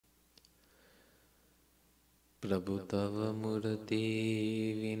प्रभु तव मूर्ति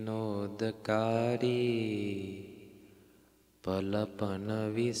विनोदकारी, पलपन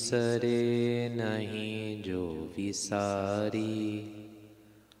विसरे नहीं जो विसारी।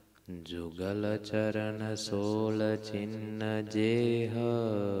 जुगल चरण सोल चिन्ह जेह,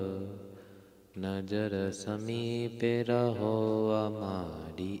 नजर समीपे रहो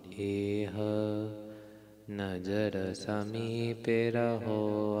हमारी एह। नजर समीपे रहो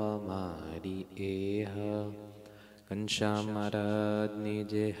हमारी एह। घनश्याम महाराज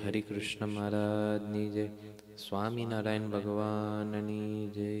निजे, हरि कृष्ण महाराज निजे, स्वामीनारायण भगवान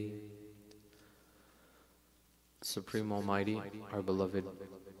निजे। Supreme Almighty, our beloved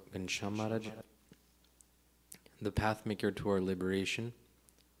Ghanshyam Maharaj, the path maker to our liberation,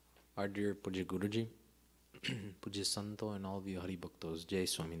 our dear Puja Guruji, Puja Santo, and all of you Hari Bhaktos, Jai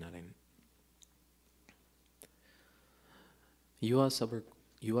Swaminarayan. Yuva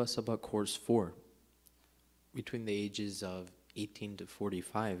Sabha Course 4, between the ages of 18 to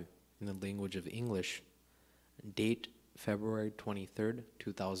 45, in the language of English, date February 23rd,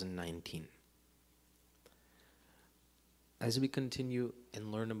 2019. As we continue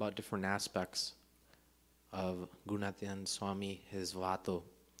and learn about different aspects of Gunatyan Swami, his Vato,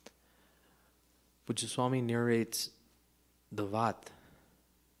 Puja Swami narrates the Vat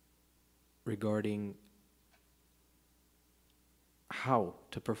regarding how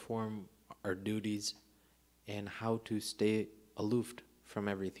to perform our duties and how to stay aloof from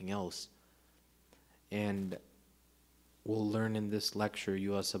everything else. And we'll learn in this lecture,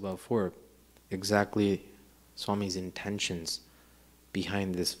 Yuva Sabha 4, exactly Swami's intentions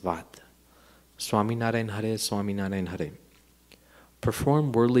behind this Vat. Swaminarayan Hare, Swaminarayan Hare.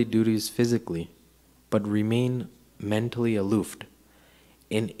 Perform worldly duties physically, but remain mentally aloof.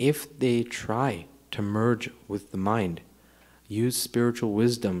 And if they try to merge with the mind, use spiritual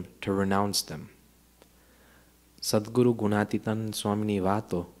wisdom to renounce them. Sadguru Gunatitan Swamini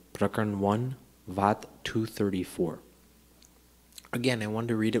Vato, Prakarn 1, Vat 234. Again, I want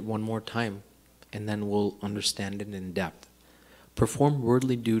to read it one more time, and then we'll understand it in depth. Perform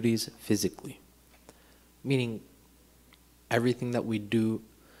worldly duties physically, meaning everything that we do,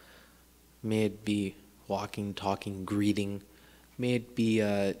 may it be walking, talking, greeting, may it be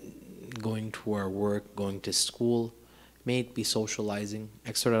going to our work, going to school, may it be socializing,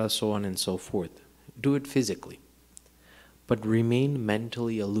 etc., so on and so forth. Do it physically, but remain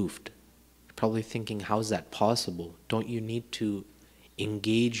mentally aloof. You're probably thinking, how's that possible? Don't you need to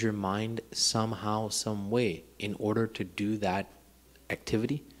engage your mind somehow, some way, in order to do that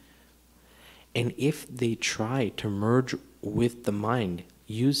activity? And if they try to merge with the mind,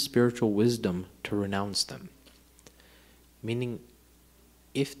 use spiritual wisdom to renounce them. Meaning,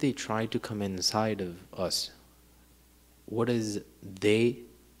 if they try to come inside of us, what is they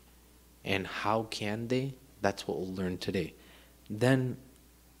and how can they? That's what we'll learn today. Then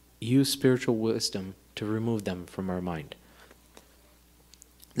use spiritual wisdom to remove them from our mind.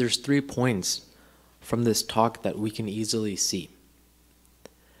 There's 3 points from this talk that we can easily see.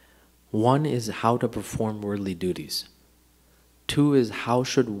 One is how to perform worldly duties. 2 is how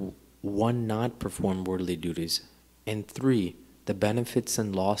should one not perform worldly duties. And 3, the benefits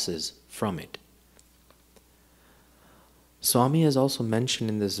and losses from it. Swami has also mentioned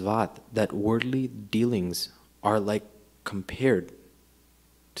in this Vat that worldly dealings are like compared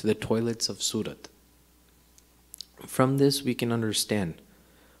to the toilets of Surat. From this we can understand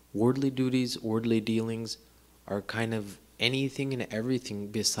worldly duties, worldly dealings are kind of anything and everything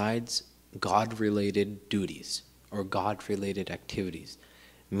besides God-related duties or God-related activities.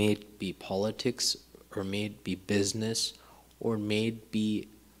 May it be politics, or may it be business, or may it be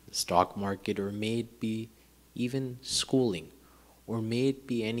stock market, or may it be even schooling, or may it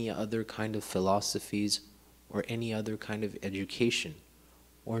be any other kind of philosophies or any other kind of education,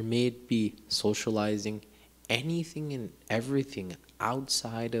 or may it be socializing, anything and everything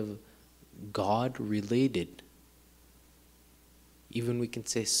outside of God related, even we can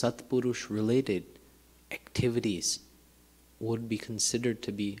say Satpurush related activities would be considered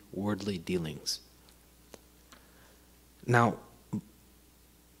to be worldly dealings. Now,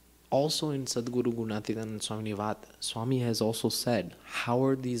 also in Sadguru Gunatitan Swami Vat, Swami has also said, how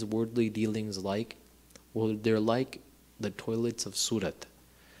are these worldly dealings like? Well, they're like the toilets of Surat.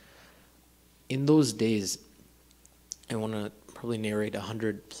 In those days, I want to probably narrate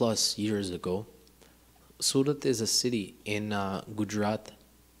 100+ years ago, Surat is a city in Gujarat,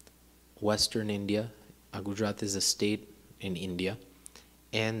 Western India. Gujarat is a state in India.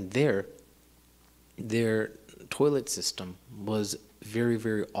 And their toilet system was very,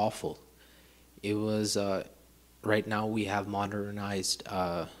 very awful. It was, right now we have modernized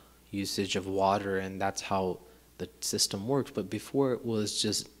usage of water, and that's how the system works, but before it was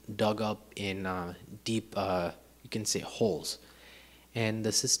just dug up in deep, you can say, holes. And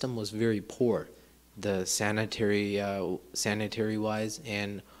the system was very poor, the sanitary wise,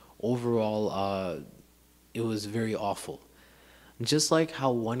 and overall it was very awful. Just like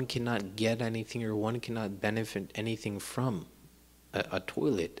how one cannot get anything or one cannot benefit anything from a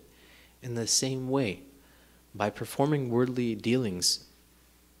toilet, in the same way, by performing worldly dealings,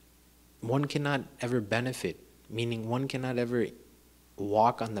 one cannot ever benefit, meaning one cannot ever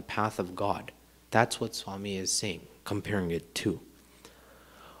walk on the path of God. That's what Swami is saying, comparing it to.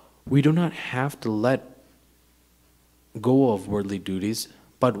 We do not have to let go of worldly duties,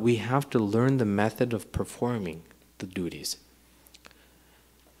 but we have to learn the method of performing the duties.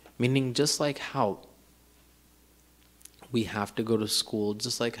 Meaning, just like how we have to go to school,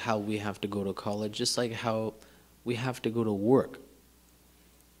 just like how we have to go to college, just like how we have to go to work.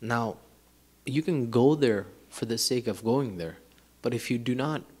 Now, you can go there for the sake of going there, but if you do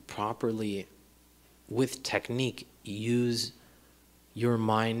not properly, with technique, use your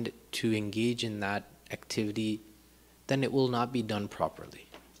mind to engage in that activity, then it will not be done properly.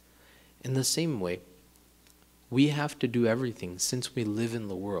 In the same way, we have to do everything since we live in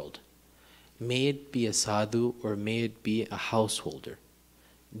the world. May it be a sadhu or may it be a householder.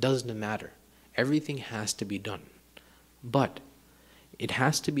 It doesn't matter. Everything has to be done. But it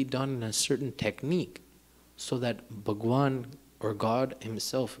has to be done in a certain technique so that Bhagwan or God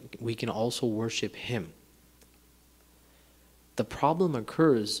himself, we can also worship him. The problem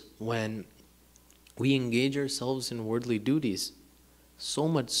occurs when we engage ourselves in worldly duties, so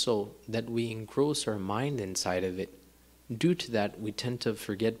much so that we engross our mind inside of it. Due to that, we tend to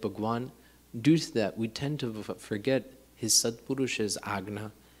forget Bhagwan. Due to that, we tend to forget his Satpurusha's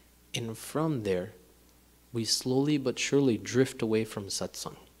Agna. And from there, we slowly but surely drift away from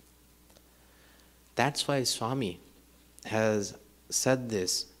satsang. That's why Swami has said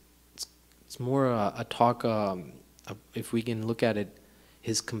this. It's more a talk, if we can look at it,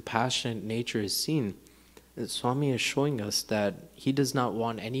 his compassionate nature is seen. Swami is showing us that he does not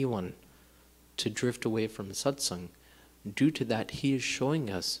want anyone to drift away from satsang. Due to that, he is showing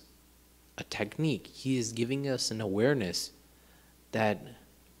us a technique. He is giving us an awareness that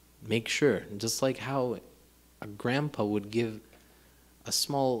makes sure, just like how a grandpa would give a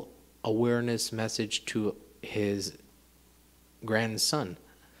small awareness message to his grandson,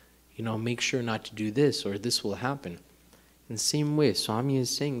 make sure not to do this or this will happen. In the same way, Swami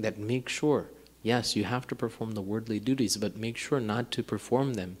is saying that make sure, yes, you have to perform the worldly duties, but make sure not to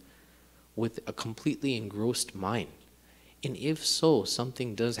perform them with a completely engrossed mind. And if so,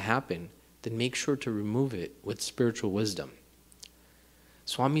 something does happen, then make sure to remove it with spiritual wisdom.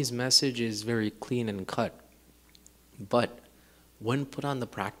 Swami's message is very clean and cut, but when put on the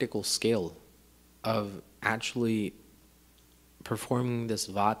practical scale of actually performing this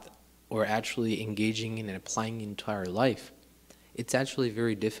vat or actually engaging in and applying into our life, it's actually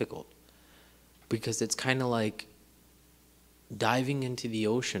very difficult, because it's kind of like diving into the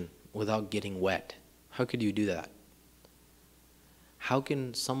ocean without getting wet. How could you do that? How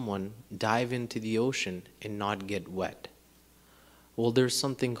can someone dive into the ocean and not get wet? Well, there's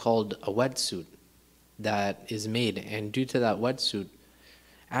something called a wetsuit that is made, and due to that wetsuit,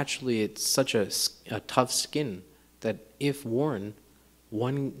 actually it's such a tough skin that if worn,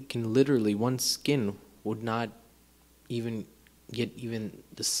 one's skin would not even get even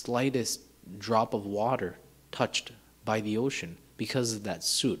the slightest drop of water touched by the ocean because of that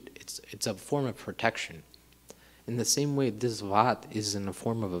suit. It's a form of protection. In the same way, this vat is in a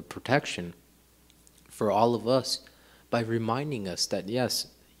form of a protection for all of us by reminding us that yes,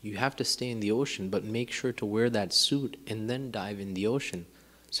 you have to stay in the ocean, but make sure to wear that suit and then dive in the ocean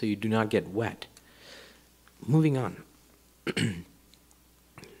so you do not get wet. Moving on.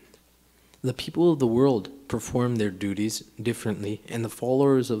 The people of the world perform their duties differently, and the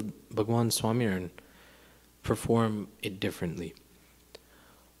followers of Bhagwan Swaminarayan perform it differently.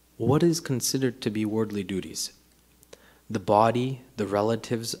 What is considered to be worldly duties? The body, the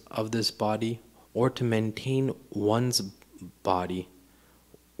relatives of this body, or to maintain one's body,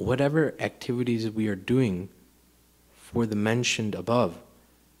 whatever activities we are doing for the mentioned above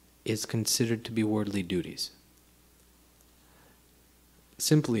is considered to be worldly duties.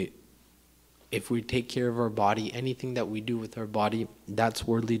 Simply, if we take care of our body, anything that we do with our body, that's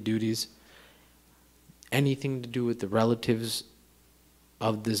worldly duties. Anything to do with the relatives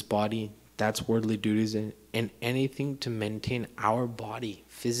of this body, that's worldly duties. And anything to maintain our body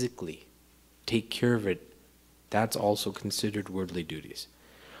physically, take care of it, that's also considered worldly duties.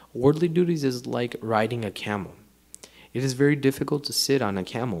 Worldly duties is like riding a camel. It is very difficult to sit on a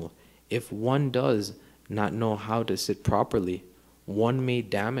camel. If one does, not know how to sit properly, one may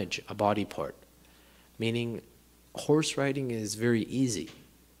damage a body part. Meaning, horse riding is very easy,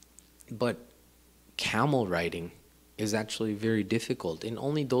 but camel riding is actually very difficult, and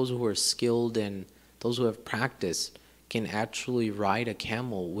only those who are skilled and those who have practiced can actually ride a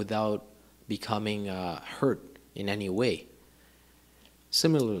camel without becoming hurt in any way.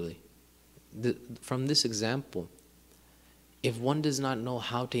 Similarly, from this example, if one does not know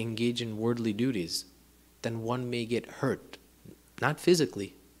how to engage in worldly duties, then one may get hurt, not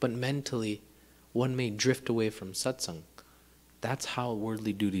physically, but mentally. One may drift away from satsang. That's how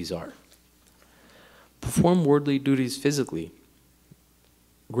worldly duties are. Perform worldly duties physically.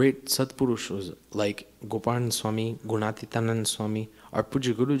 Great Satpurushas like Gopalan Swami, Gunatitanand Swami, or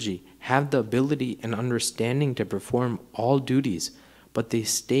Puja Guruji have the ability and understanding to perform all duties, but they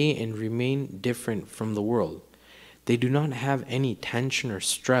stay and remain different from the world. They do not have any tension or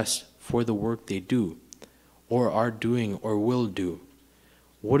stress for the work they do, or are doing, or will do.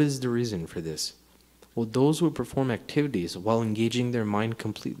 What is the reason for this? Well, those who perform activities while engaging their mind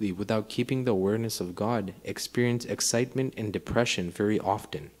completely without keeping the awareness of God experience excitement and depression very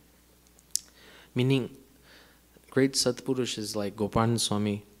often. Meaning, great Satpurushas like Gopalan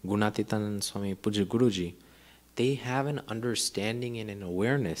Swami, Gunatitanand Swami, Puja Guruji, they have an understanding and an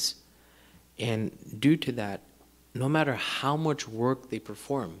awareness. And due to that, no matter how much work they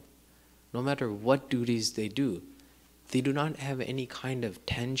perform, no matter what duties they do not have any kind of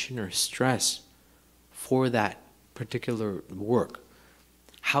tension or stress for that particular work.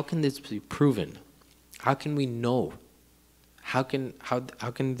 How can this be proven? How can we know? How can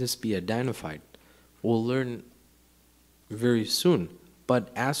this be identified? We'll learn very soon. But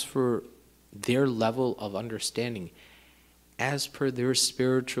as for their level of understanding, as per their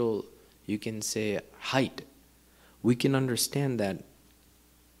spiritual, you can say, height, we can understand that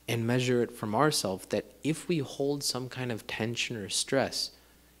and measure it from ourselves, that if we hold some kind of tension or stress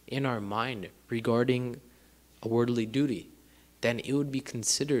in our mind regarding a worldly duty, then it would be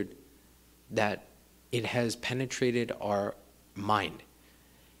considered that it has penetrated our mind.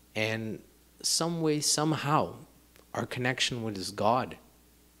 And some way, somehow, our connection with this God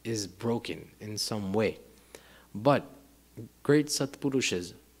is broken in some way. But great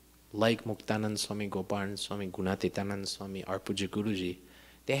Satpurushas like Muktanand Swami, Gopalan Swami, Gunatitanand Swami, or Puja Guruji,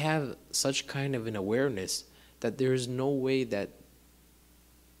 they have such kind of an awareness that there is no way that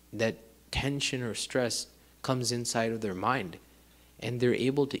tension or stress comes inside of their mind, and they're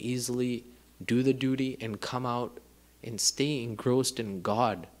able to easily do the duty and come out and stay engrossed in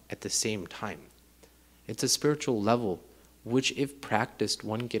God at the same time. It's a spiritual level which, if practiced,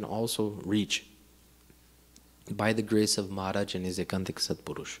 one can also reach by the grace of Maharaj and his Ekantik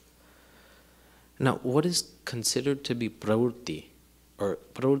Satpurush. Now, what is considered to be pravrutti, or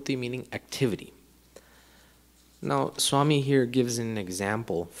pravrutti meaning activity? Now, Swami here gives an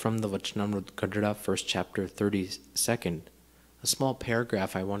example from the Vachanamrut Kadra, first chapter, 32nd, a small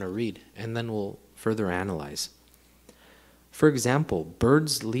paragraph I want to read, and then we'll further analyze. For example,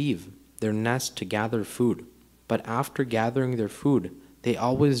 birds leave their nest to gather food, but after gathering their food, they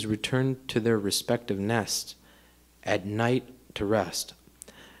always return to their respective nests at night to rest.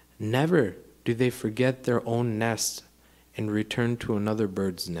 Never do they forget their own nest and return to another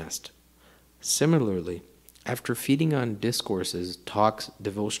bird's nest. Similarly, after feeding on discourses, talks,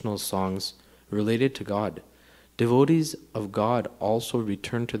 devotional songs related to God, devotees of God also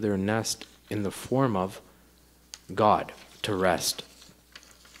return to their nest in the form of God to rest.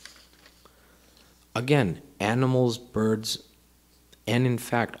 Again, animals, birds, and in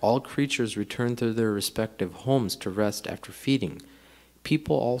fact, all creatures return to their respective homes to rest after feeding.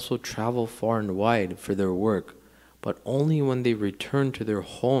 People also travel far and wide for their work, but only when they return to their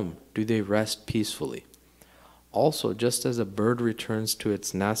home do they rest peacefully. Also, just as a bird returns to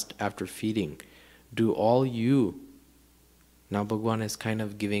its nest after feeding, do all you, now Bhagwan is kind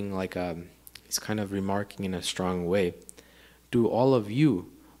of giving he's kind of remarking in a strong way, do all of you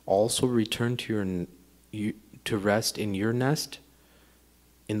also return to to rest in your nest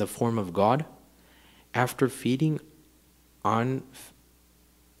in the form of God after feeding on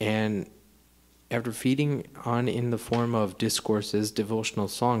in the form of discourses, devotional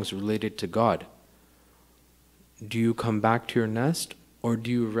songs related to God? Do you come back to your nest, or do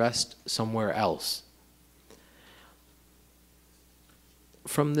you rest somewhere else?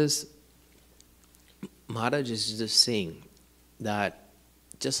 From this, Maharaj is just saying that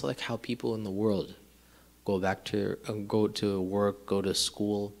just like how people in the world go to work, go to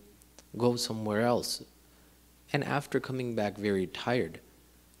school, go somewhere else, and after coming back very tired,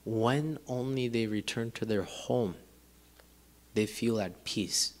 when only they return to their home, they feel at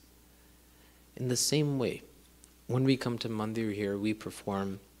peace. In the same way, when we come to Mandir here, we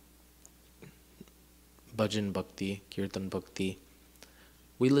perform bhajan bhakti, kirtan bhakti.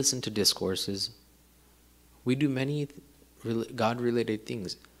 We listen to discourses. We do many God-related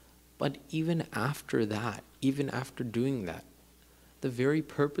things. But even after that, even after doing that, the very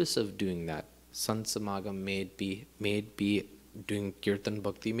purpose of doing that, Sant Samagam may it be doing kirtan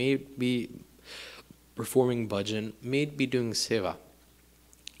bhakti, may it be performing bhajan, may it be doing seva,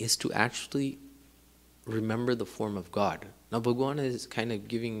 is to actually remember the form of God. Now Bhagwan is kind of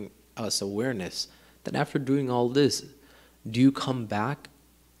giving us awareness that after doing all this, do you come back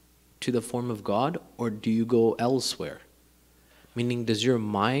to the form of God or do you go elsewhere? Meaning, does your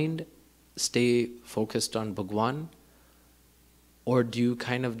mind stay focused on Bhagwan, or do you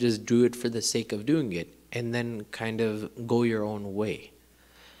kind of just do it for the sake of doing it and then kind of go your own way?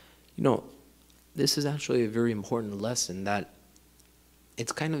 You know, this is actually a very important lesson, that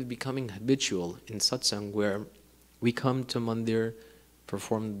it's kind of becoming habitual in satsang, where we come to Mandir,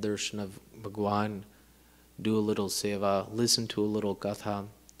 perform the darshan of Bhagwan, do a little seva, listen to a little katha,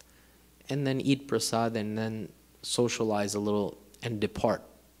 and then eat prasad, and then socialize a little and depart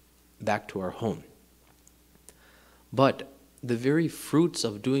back to our home. But the very fruits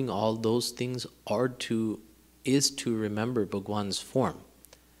of doing all those things is to remember Bhagwan's form.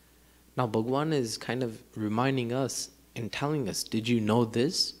 Now Bhagwan is kind of reminding us and telling us, did you know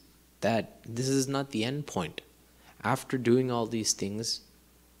this? That this is not the end point. After doing all these things,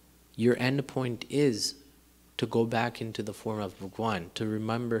 your end point is to go back into the form of Bhagwan, to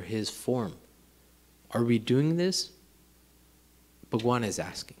remember his form. Are we doing this? Bhagwan is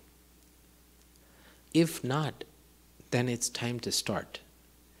asking. If not, then it's time to start.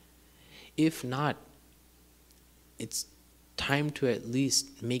 If not, it's time to at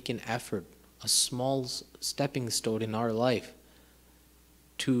least make an effort, a small stepping stone in our life,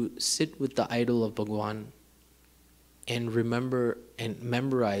 to sit with the idol of Bhagwan and remember and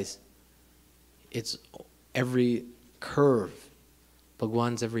memorize its every curve,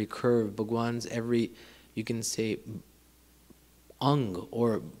 Bhagwan's every curve, Bhagwan's every, you can say, ang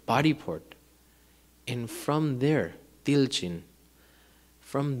or body part. And from there, tilchin,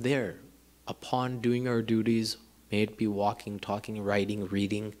 from there, upon doing our duties, may it be walking, talking, writing,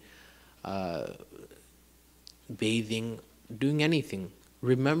 reading, bathing, doing anything,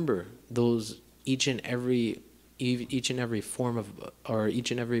 remember those each and every form of, or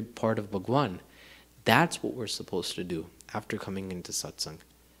each and every part of Bhagwan. That's what we're supposed to do after coming into satsang.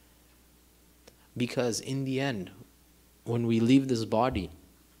 Because in the end, when we leave this body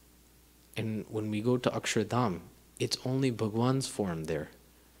and when we go to Akshardham, it's only Bhagwan's form there.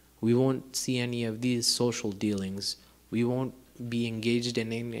 We won't see any of these social dealings. We won't be engaged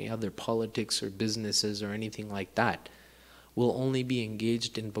in any other politics or businesses or anything like that. We'll only be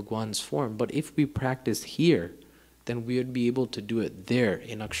engaged in Bhagwan's form. But if we practice here, then we would be able to do it there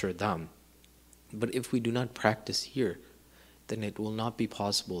in Akshardham. But if we do not practice here, then it will not be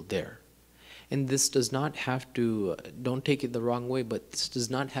possible there. And this does not have to, don't take it the wrong way, but this does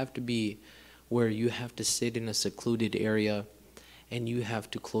not have to be where you have to sit in a secluded area and you have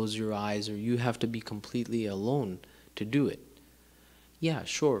to close your eyes, or you have to be completely alone to do it. Yeah,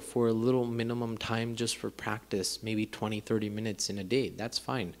 sure, for a little minimum time just for practice, maybe 20-30 minutes in a day, that's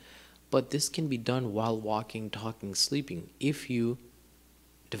fine. But this can be done while walking, talking, sleeping. If you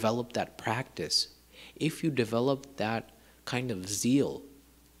develop that practice, if you develop that kind of zeal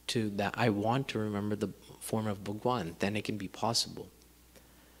to that, I want to remember the form of Bhagwan, then it can be possible.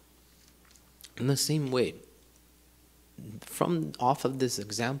 In the same way, from off of this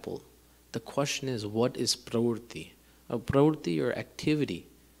example, the question is, what is pravritti? A pravritti, or activity,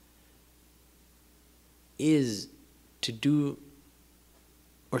 is to do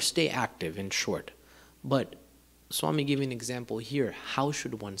or stay active, in short. But Swami gave an example here. How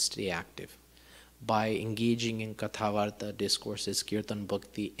should one stay active? By engaging in kathavarta, discourses, kirtan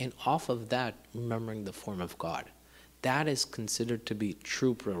bhakti, and off of that, remembering the form of God. That is considered to be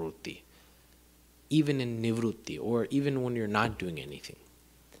true pravritti, even in nivrutti, or even when you're not doing anything.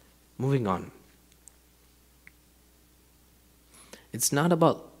 Moving on. It's not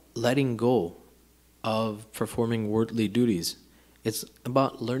about letting go of performing worldly duties. It's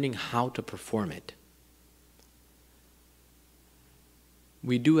about learning how to perform it.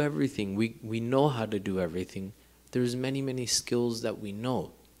 We do everything. We know how to do everything. There's many skills that we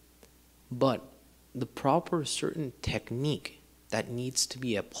know. But the proper certain technique that needs to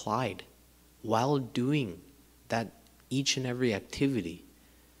be applied while doing that each and every activity,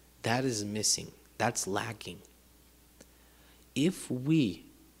 that is missing. That's lacking. If we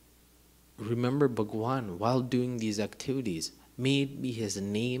remember Bhagwan while doing these activities, May it be his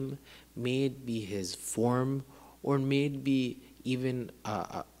name, may it be his form, or may it be even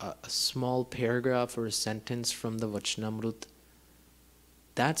a small paragraph or a sentence from the Vachanamrut.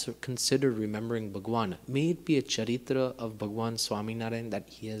 That's considered remembering Bhagwan. May it be a charitra of Bhagwan Swaminarayan that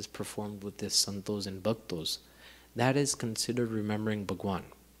he has performed with his santos and bhaktos. That is considered remembering Bhagwan.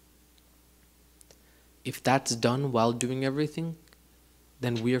 If that's done while doing everything,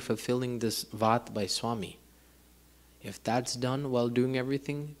 then we are fulfilling this vat by Swami. If that's done while doing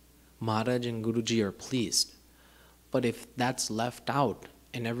everything, Maharaj and Guruji are pleased. But if that's left out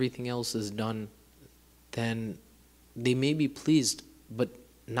and everything else is done, then they may be pleased, but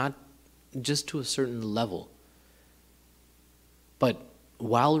not just to a certain level. But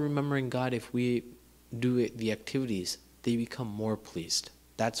while remembering God, if we do the activities, they become more pleased.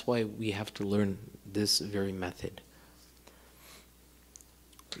 That's why we have to learn this very method.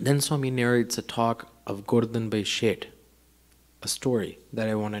 Then Swami narrates a talk of Gordon Bhai Shet, a story that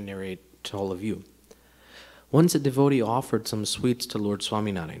I want to narrate to all of you. Once a devotee offered some sweets to Lord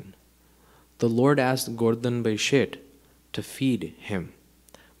Swaminarayan. The Lord asked Gordon Bhai Shet to feed him.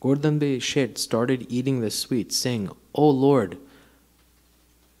 Gordon Bhai Shet started eating the sweets, saying, "O Lord,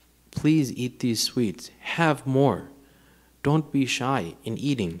 please eat these sweets. Have more. Don't be shy in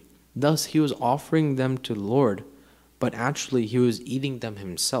eating." Thus he was offering them to the Lord, but actually he was eating them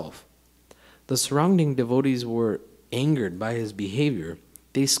himself. The surrounding devotees were angered by his behavior.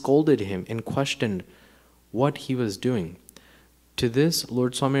 They scolded him and questioned what he was doing. To this,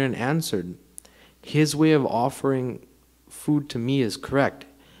 Lord Swaminarayan answered, "His way of offering food to me is correct.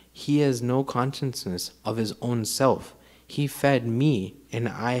 He has no consciousness of his own self. He fed me, and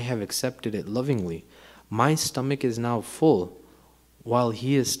I have accepted it lovingly. My stomach is now full, while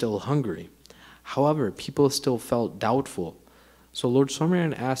he is still hungry." However, people still felt doubtful. So Lord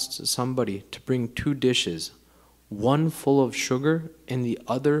Swaminarayan asked somebody to bring 2 dishes, one full of sugar and the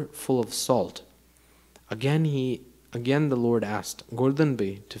other full of salt. Again the Lord asked Gordon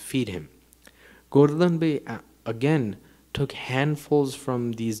Bhai to feed him. Gordon Bhai again took handfuls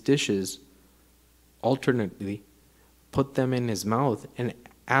from these dishes, alternately put them in his mouth, and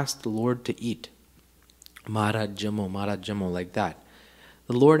asked the Lord to eat. Maharaj Jamo, like that.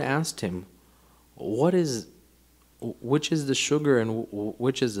 The Lord asked him, which is the sugar and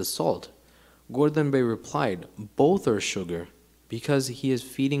which is the salt? Gordon Bhai replied, "Both are sugar, because he is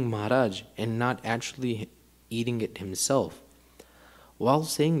feeding Maharaj and not actually eating it himself." While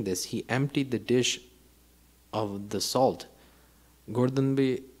saying this, he emptied the dish of the salt.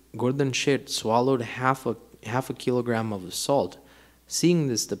 Gordon Shet swallowed half a kilogram of the salt. Seeing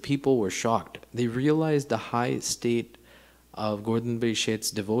this, the people were shocked. They realized the high state of Gordon Bhai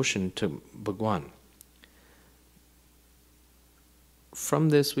Shet's devotion to Bhagwan. From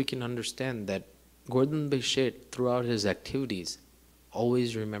this, we can understand that Gordon Bhai Shet, throughout his activities,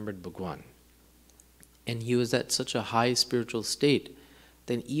 always remembered Bhagwan. And he was at such a high spiritual state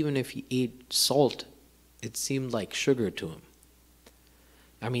that even if he ate salt, it seemed like sugar to him.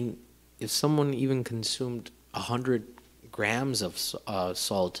 I mean, if someone even consumed 100 grams of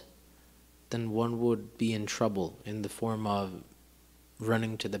salt, then one would be in trouble in the form of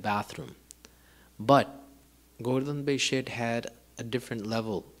running to the bathroom. But Gordon Bhai Shet had a different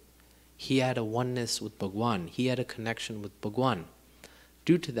level. He had a oneness with Bhagwan. He had a connection with Bhagwan.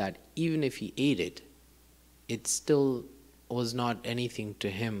 Due to that, even if he ate it, it still was not anything to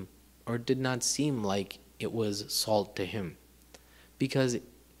him, or did not seem like it was salt to him, because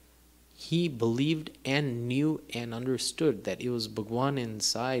he believed and knew and understood that it was Bhagwan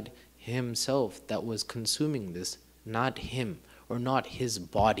inside himself that was consuming this, not him, or not his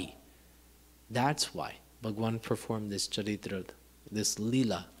body. That's why Bhagwan performed this charitra, this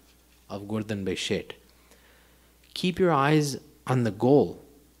lila of Gordon Bhai Shet. Keep your eyes on the goal,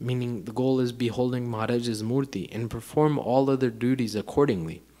 meaning the goal is beholding Maharaj's murti, and perform all other duties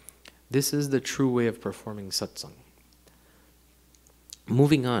accordingly. This is the true way of performing satsang.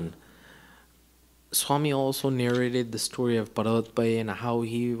 Moving on, Swami also narrated the story of Parvat Bhai and how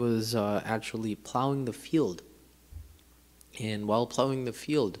he was actually plowing the field. And while plowing the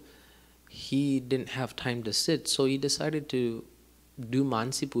field, he didn't have time to sit, so he decided to do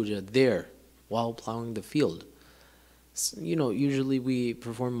Mansi Puja there while plowing the field. You know, usually we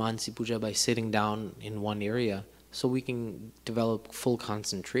perform Mansi Puja by sitting down in one area so we can develop full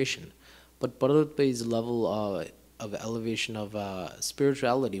concentration. But Parvat Bhai's level of elevation of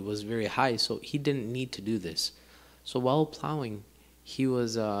spirituality was very high, so he didn't need to do this. So while plowing, he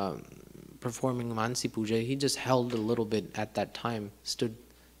was performing Mansi Puja. He just held a little bit at that time, stood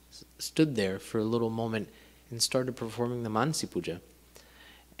there for a little moment and started performing the Mansi Puja.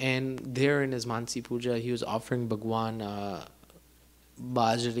 And there in his Mansi Puja, he was offering Bhagwan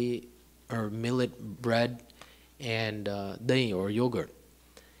bajri or millet bread and dahi or yogurt.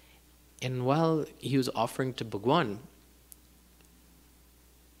 And while he was offering to Bhagwan,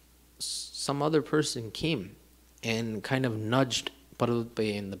 some other person came and kind of nudged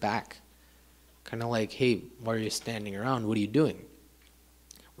Parvatbhai in the back. Kind of like, hey, why are you standing around? What are you doing?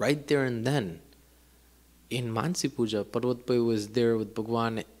 Right there and then, in Mansi Puja, Parvatbhai was there with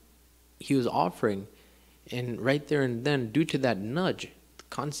Bhagwan. He was offering, and right there and then, due to that nudge, the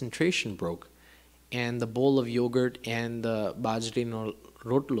concentration broke, and the bowl of yogurt and the bajri no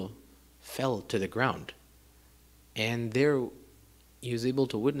rotlo fell to the ground. And there he was able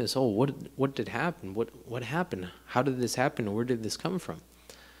to witness, oh, what did happen? What happened? How did this happen? Where did this come from?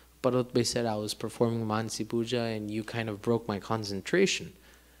 Parvatbhai said, I was performing Mansi Puja and you kind of broke my concentration.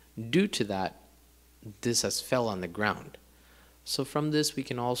 Due to that, this has fell on the ground. So from this we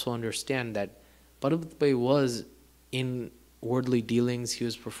can also understand that Parvatbhai was in worldly dealings, he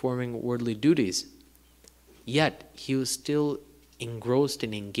was performing worldly duties, yet he was still engrossed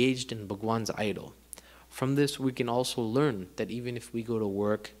and engaged in Bhagwan's idol. From this we can also learn that even if we go to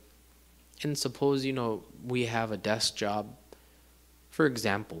work, and suppose, we have a desk job, for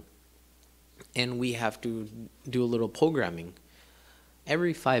example, and we have to do a little programming,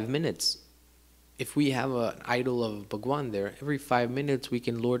 every 5 minutes, if we have an idol of Bhagwan there, every 5 minutes we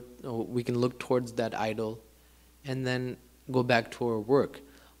can look towards that idol and then go back to our work.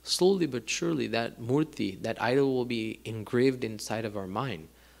 Slowly but surely that murti, that idol, will be engraved inside of our mind.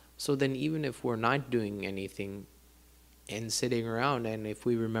 So then even if we're not doing anything and sitting around, and if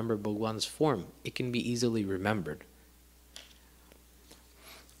we remember Bhagwan's form, it can be easily remembered.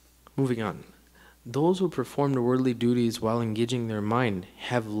 Moving on. Those who perform the worldly duties while engaging their mind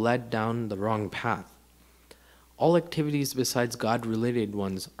have led down the wrong path. All activities besides God-related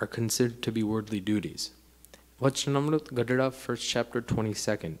ones are considered to be worldly duties. Vachanamrut Gadada, 1st chapter,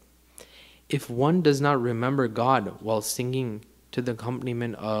 22nd. If one does not remember God while singing to the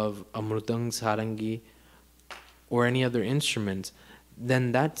accompaniment of a mridang, sarangi, or any other instruments,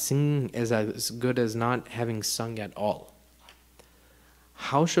 then that singing is as good as not having sung at all.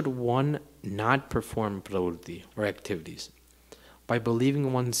 How should one not perform pravritti or activities? By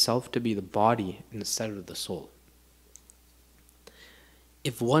believing oneself to be the body instead of the soul.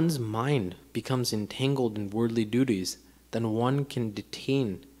 If one's mind becomes entangled in worldly duties, then one can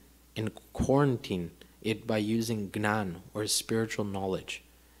detain and quarantine it by using gnan or spiritual knowledge.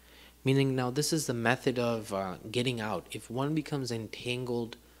 Meaning, now this is the method of getting out. If one becomes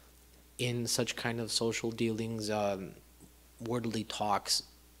entangled in such kind of social dealings, worldly talks,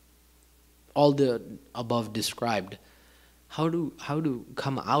 all the above described, how to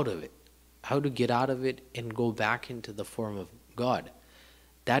come out of it, how to get out of it and go back into the form of God.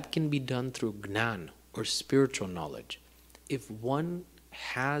 That can be done through gnan or spiritual knowledge. If one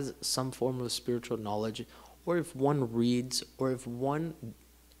has some form of spiritual knowledge, or if one reads, or if one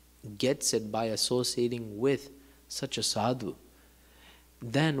gets it by associating with such a sadhu,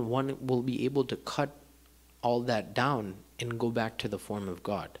 then one will be able to cut all that down and go back to the form of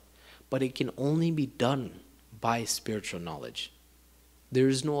God. But it can only be done by spiritual knowledge. There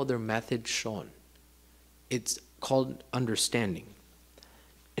is no other method shown. It's called understanding.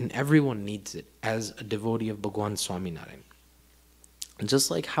 And everyone needs it as a devotee of Bhagwan Swaminarayan.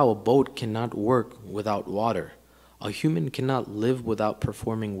 Just like how a boat cannot work without water, a human cannot live without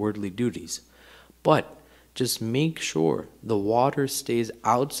performing worldly duties. But just make sure the water stays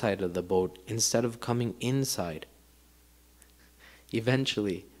outside of the boat instead of coming inside,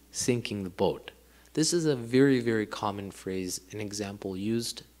 eventually sinking the boat. This is a very, very common phrase, an example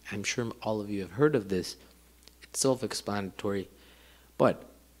used. I'm sure all of you have heard of this. It's self-explanatory. But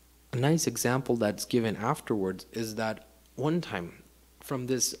a nice example that's given afterwards is that one time, from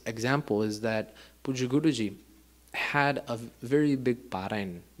this example, is that Puja Guruji had a very big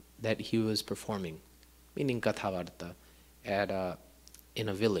parayan that he was performing, meaning Kathavarta, in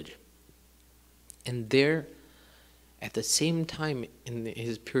a village. And there, at the same time in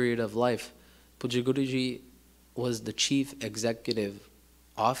his period of life, Puja Guruji was the chief executive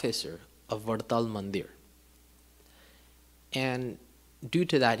officer of Vartal Mandir. And due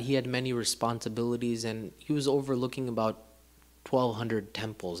to that, he had many responsibilities, and he was overlooking about 1,200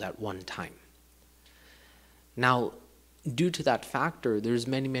 temples at one time. Now, due to that factor, there's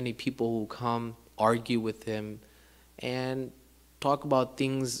many people who come, argue with him, and talk about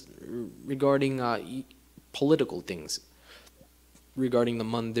things regarding political things, regarding the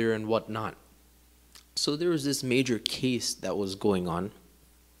mandir and whatnot. So there was this major case that was going on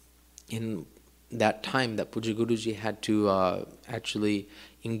in that time that Puja Guruji had to actually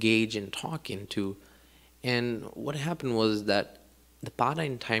engage and talk into. And what happened was that the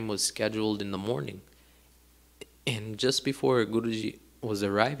Parayan time was scheduled in the morning. And just before Guruji was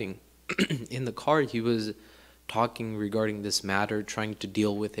arriving, in the car, he was talking regarding this matter, trying to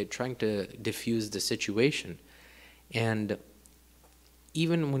deal with it, trying to diffuse the situation. And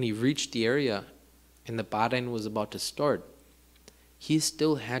even when he reached the area and the Parayan was about to start, he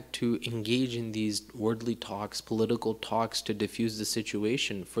still had to engage in these worldly talks, political talks to diffuse the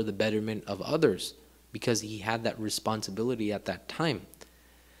situation for the betterment of others, because he had that responsibility at that time.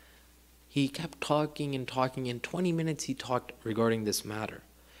 He kept talking and talking. In 20 minutes he talked regarding this matter.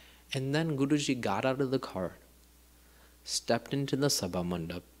 And then Guruji got out of the car, stepped into the Sabha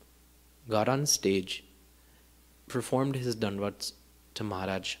Mandap, got on stage, performed his Dandavats to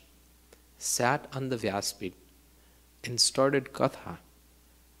Maharaj, sat on the Vyaspit, and started Katha.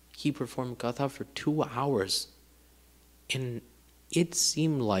 He performed Katha for 2 hours. And it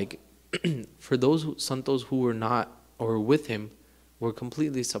seemed like, for those Santos who were not, or with him, were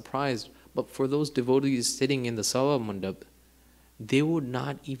completely surprised. But for those devotees sitting in the Sabha Mandap, they would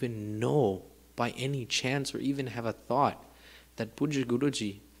not even know by any chance or even have a thought that Puja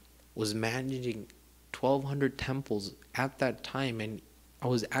Guruji was managing 1,200 temples at that time, and I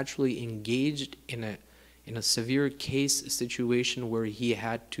was actually engaged in a severe case situation where he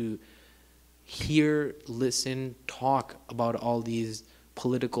had to hear, listen, talk about all these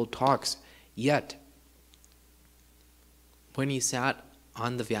political talks. Yet, when he sat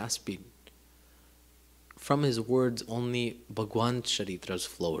on the Vyaspit, from his words only Bhagwan's charitras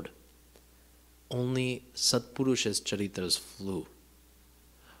flowed. Only Satpurusha's charitras flew.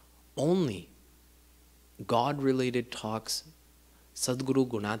 Only God-related talks, Sadguru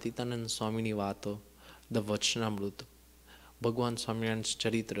Gunatitanand Swami Vato, the Vachanamrut, Bhagwan Swaminarayan's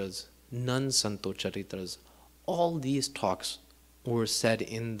charitras, Nan Santo charitras, all these talks were said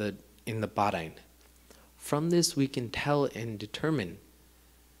in the Parayan. From this we can tell and determine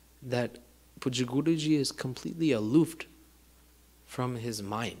that Puja Guruji is completely aloof from his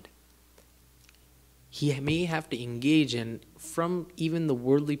mind. He may have to engage in, from even the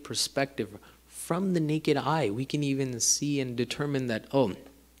worldly perspective, from the naked eye, we can even see and determine that, oh,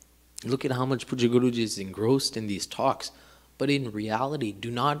 look at how much Puja Guruji is engrossed in these talks. But in reality,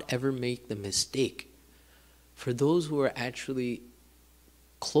 do not ever make the mistake. For those who are actually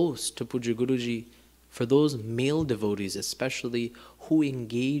close to Puja Guruji, for those male devotees especially, who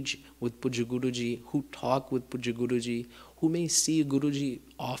engage with Puja Guruji, who talk with Puja Guruji, who may see Guruji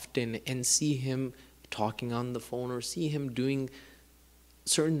often and see him talking on the phone or see him doing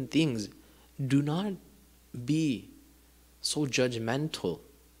certain things, do not be so judgmental,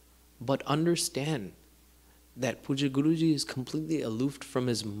 but understand that Puja Guruji is completely aloof from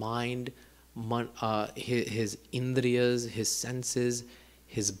his mind, his indriyas, his senses,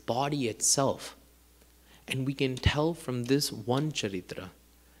 his body itself. And we can tell from this one charitra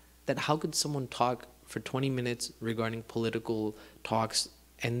that how could someone talk for 20 minutes regarding political talks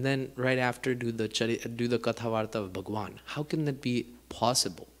and then right after do the Kathavarta of Bhagwan? How can that be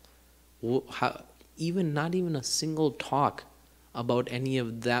possible? Not even a single talk about any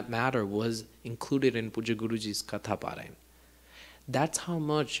of that matter was included in Puja Guruji's Katha Parayan. That's how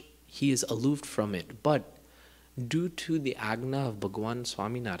much he is aloof from it. But due to the Agna of Bhagwan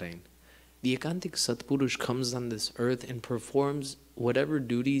Swaminarayan, the Ekantik Satpurush comes on this earth and performs whatever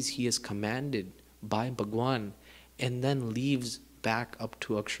duties he is commanded by Bhagwan and then leaves back up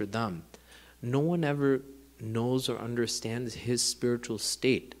to Akshardham. No one ever knows or understands his spiritual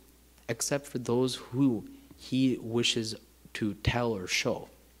state except for those who he wishes to tell or show.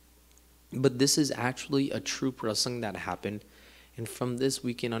 But this is actually a true prasang that happened, and from this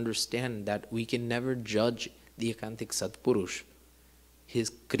we can understand that we can never judge the Ekantik Satpurush,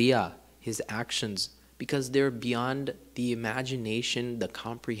 his kriya, his actions, because they're beyond the imagination, the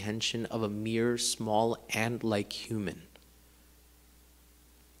comprehension of a mere small ant-like human.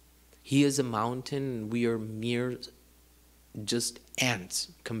 He is a mountain and we are mere just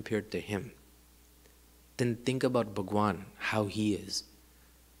ants compared to him. Then think about Bhagwan, how he is,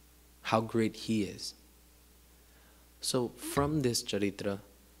 how great he is. So from this charitra,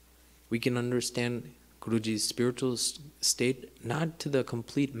 we can understand Guruji's spiritual state, not to the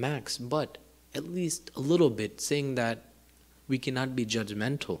complete max, but at least a little bit, saying that we cannot be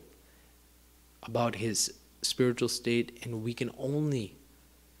judgmental about his spiritual state, and we can only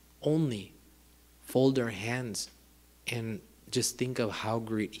fold our hands and just think of how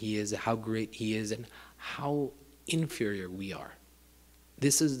great he is, and how inferior we are.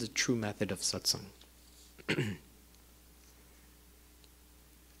 This is the true method of satsang.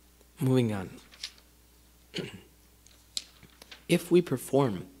 Moving on. If we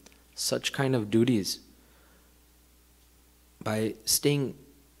perform such kind of duties by staying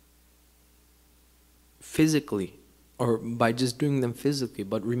physically, or by just doing them physically,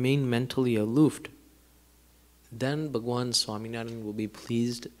 but remain mentally aloof, then Bhagwan Swaminarayan will be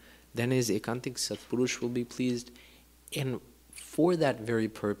pleased, then his Ekantik Satpurush will be pleased, and for that very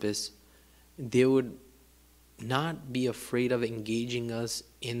purpose, they would not be afraid of engaging us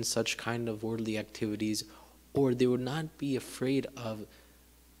in such kind of worldly activities, or they would not be afraid of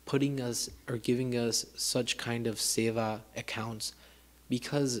putting us or giving us such kind of seva accounts,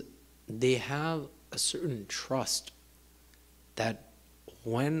 because they have a certain trust that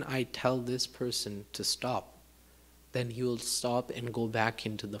when I tell this person to stop, then he will stop and go back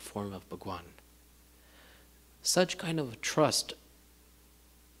into the form of Bhagwan. Such kind of trust,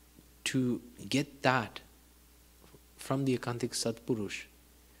 to get that from the Ekantik Satpurush,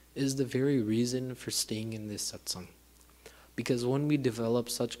 is the very reason for staying in this satsang. Because when we develop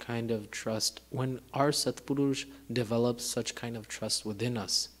such kind of trust, when our Satpurush develops such kind of trust within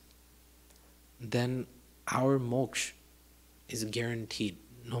us, then our moksha is guaranteed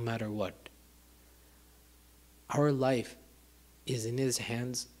no matter what. Our life is in his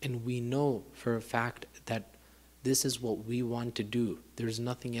hands, and we know for a fact that this is what we want to do. There's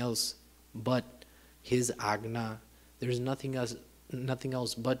nothing else but his agna. There's nothing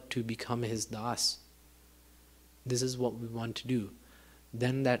else but to become his das. This is what we want to do.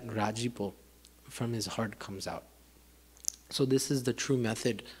 Then that Rajipo from his heart comes out. So this is the true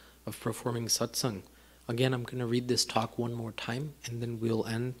method of performing satsang. Again, I'm going to read this talk one more time, and then we'll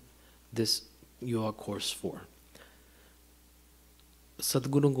end this Yuva course 4.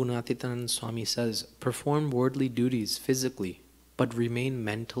 Sadguru Gunatitanand Swami says, perform worldly duties physically, but remain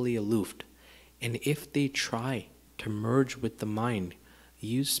mentally aloof. And if they try to merge with the mind,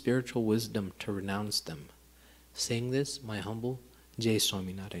 use spiritual wisdom to renounce them. Saying this, my humble Jai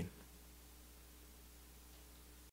Swaminarayan.